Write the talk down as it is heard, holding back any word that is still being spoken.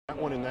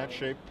one in that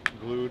shape,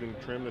 glued and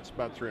trimmed, that's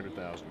about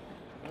 $300,000.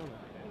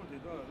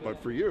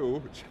 But for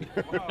you,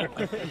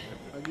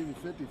 I'll give you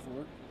 50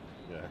 for it.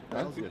 yeah,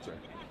 that's it, sir.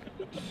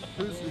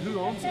 Who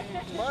owns it?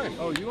 It's mine.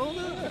 Oh, you own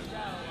that?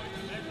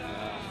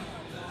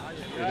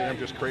 You think I'm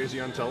just crazy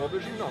on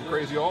television? No, I'm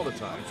crazy all the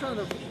time. I'm trying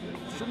to.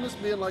 Shouldn't this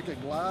be in like a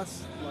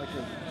glass? Like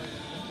a.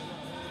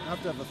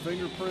 Have to have a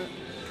fingerprint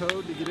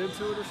code to get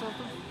into it or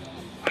something?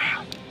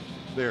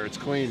 There, it's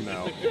clean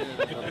now.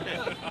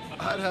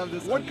 I'd have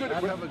this. What could?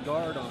 I'd have a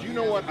guard on. Do you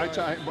know what? I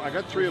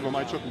got 3 of them.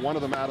 I took one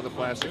of them out of the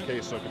plastic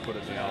case so I could put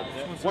it in the album.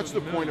 What's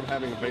the point of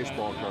having a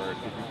baseball card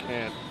if you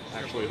can't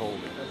actually hold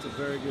it? That's a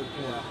very good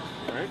point.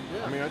 Right?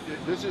 Yeah. I mean,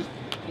 this is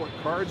what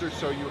cards are.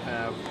 So you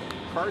have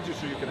cards are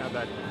so you can have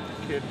that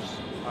kid's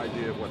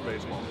idea of what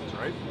baseball is,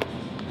 right?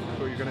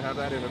 So you're going to have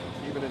that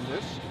even in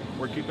this,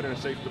 or keep it in a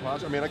safe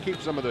deposit. I mean, I keep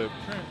some of the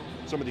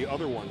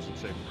other ones in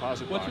safe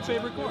deposit. What's your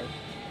favorite card?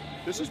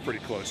 This is pretty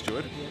close to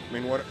it. I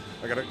mean, what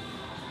I got to.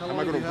 How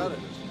long have you had it?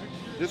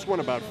 This one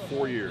about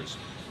 4 years.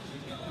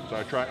 So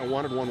I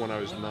wanted one when I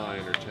was 9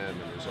 or 10, and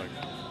it was like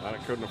I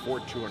couldn't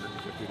afford $250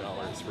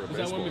 for a baseball. Was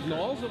that one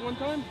McNall's at one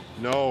time?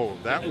 No,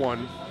 that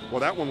one. Well,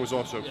 that one was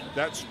also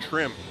that's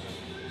trim.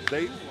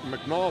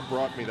 McNall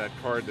brought me that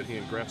card that he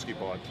and Gretzky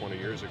bought 20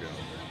 years ago,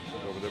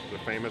 over the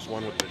famous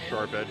one with the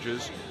sharp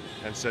edges,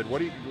 and said, "What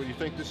do you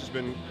think this has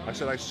been?" I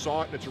said, "I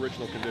saw it in its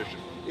original condition.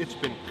 It's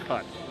been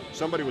cut.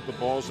 Somebody with the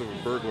balls of a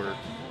burglar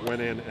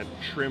went in and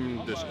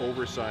trimmed this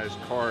oversized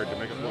card to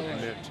make it look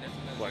mint."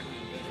 Like,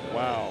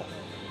 wow.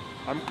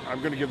 I'm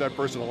going to give that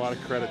person a lot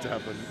of credit to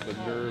have the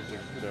nerve to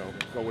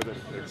go with an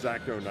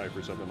X-Acto knife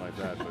or something like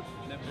that. But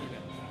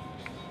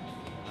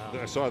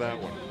I saw that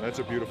one. That's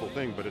a beautiful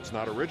thing, but it's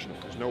not original.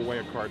 There's no way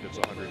a card that's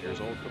 100 years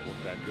old could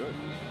look that good.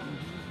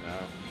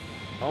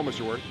 How much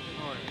is it worth?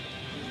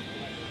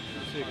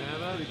 So you can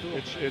have that?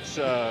 It's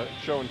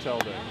show and tell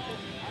day.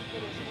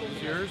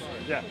 It's yours?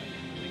 Yeah.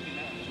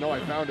 No, I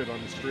found it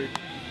on the street.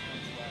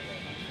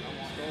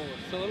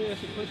 So let me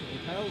ask you a question.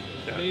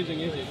 How amazing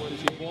is it to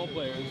see ball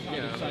players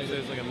get excited?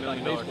 It's like $1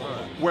 million card.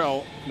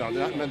 Well, no,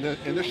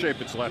 in this shape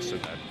it's less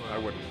than that. I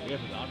wouldn't. Yeah,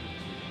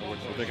 I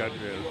wouldn't think I'd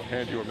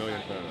hand you $1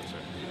 million.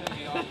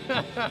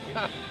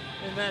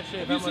 In that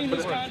shape, have you seen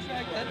his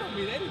contract? That don't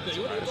mean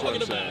anything. What are you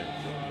talking about?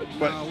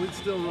 But no, we'd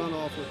still run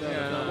off with that.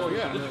 Yeah, well,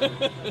 yeah.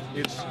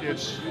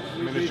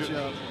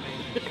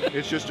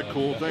 It's just a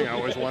cool thing. I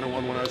always wanted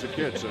one when I was a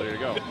kid, so there you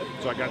go.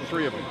 So I got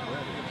 3 of them.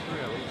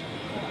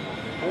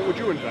 What would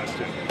you invest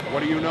in?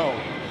 What do you know?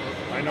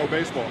 I know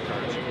baseball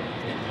cards.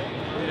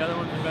 The other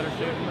one's in better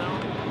shape than that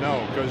one?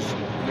 No, because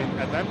I mean,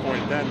 at that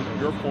point, then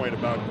your point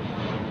about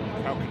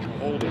how could you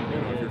hold it?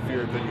 If you're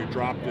feared that you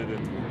dropped it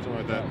and something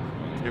like that.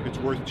 If it's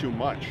worth too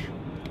much,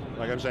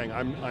 like I'm saying,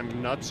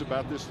 I'm nuts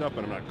about this stuff,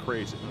 but I'm not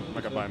crazy. I'm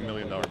not gonna buy $1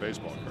 million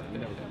baseball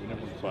card.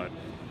 But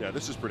yeah,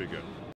 this is pretty good.